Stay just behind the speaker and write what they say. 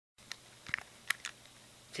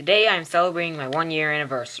Today I am celebrating my 1-year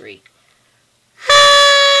anniversary.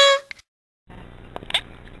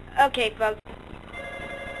 Okay, folks.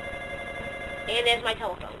 And there's my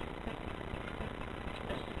telephone.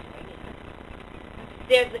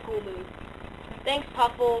 There's the cool move. Thanks,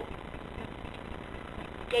 Puffle.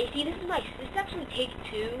 Yeah, you see, this is actually take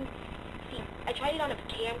 2. See, I tried it on a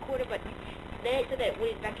camcorder, but then it said that it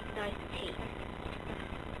wouldn't recognize the tape.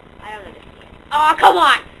 I don't understand. Oh, come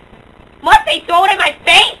on! Must they throw it in my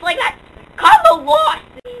face like that? Combo lost!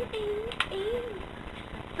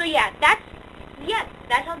 So yeah, that's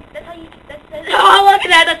how you, oh, look at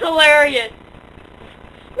that, that's hilarious!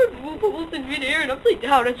 My bubbles in midair and upside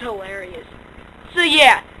down, that's hilarious. So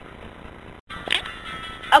yeah.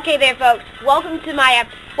 Okay there, folks, welcome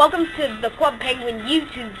to the Club Penguin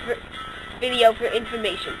YouTube video for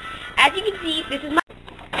information. As you can see, this is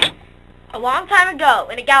a long time ago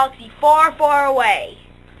in a galaxy far, far away.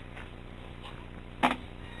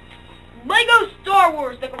 Lego Star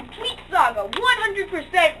Wars, the complete saga,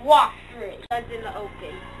 100% walkthrough. That's in the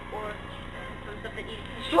open, or some stuff that needs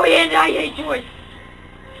to destroy, and I hate droids.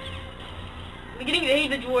 I'm beginning to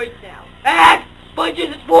hate the droids now. Ah!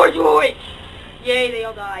 Bunches of 4 droids! Yay, they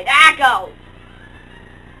all died. Echo!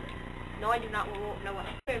 No, I do not know what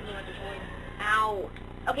the droids. Ow.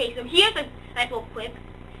 Okay, so here's a nice little clip.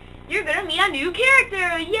 You're gonna meet a new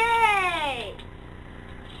character! Yay!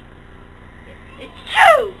 It's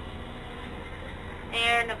true!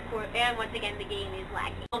 And of course, and once again, the game is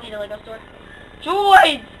lagging. Okay, the Lego store.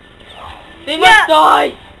 Droids! They must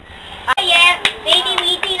die! Oh yeah, baby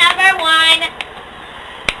Weezy number 1.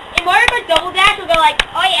 In Mario Kart Double Dash, we'll go like,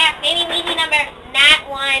 oh yeah, baby Weezy number not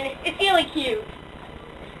 1. It's really cute.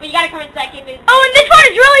 But you gotta come in second. Oh, and this part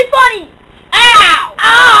is really funny! Ow!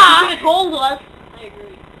 Ah! You should have told us. I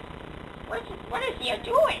agree. What is he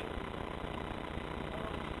doing?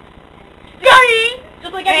 Johnny!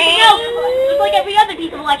 Just like everything else, just like every other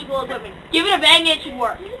piece of electrical equipment. Give it a bang, it should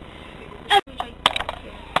work.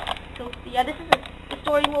 So yeah, the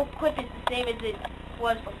story little clip is the same as it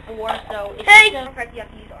was before, so it's you have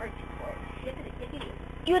to use R2 for it.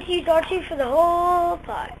 You have to use R2 for the whole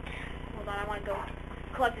part. Hold on, I want to go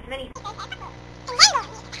collect as many.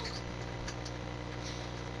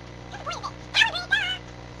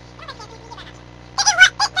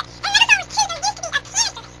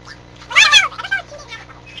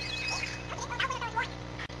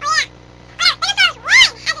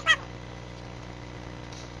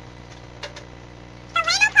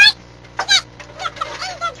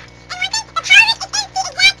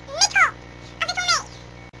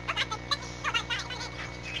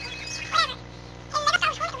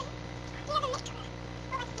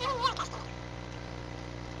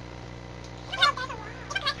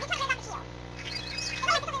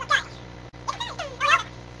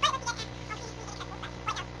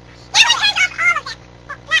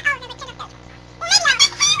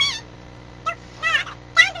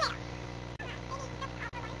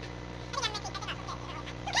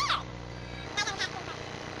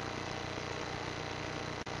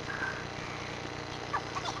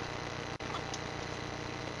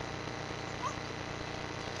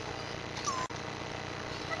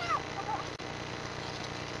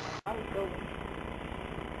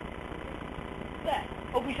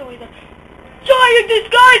 Hope we show you the giant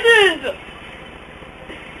disguises!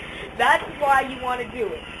 That's why you want to do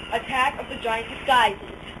it. Attack of the Giant Disguises.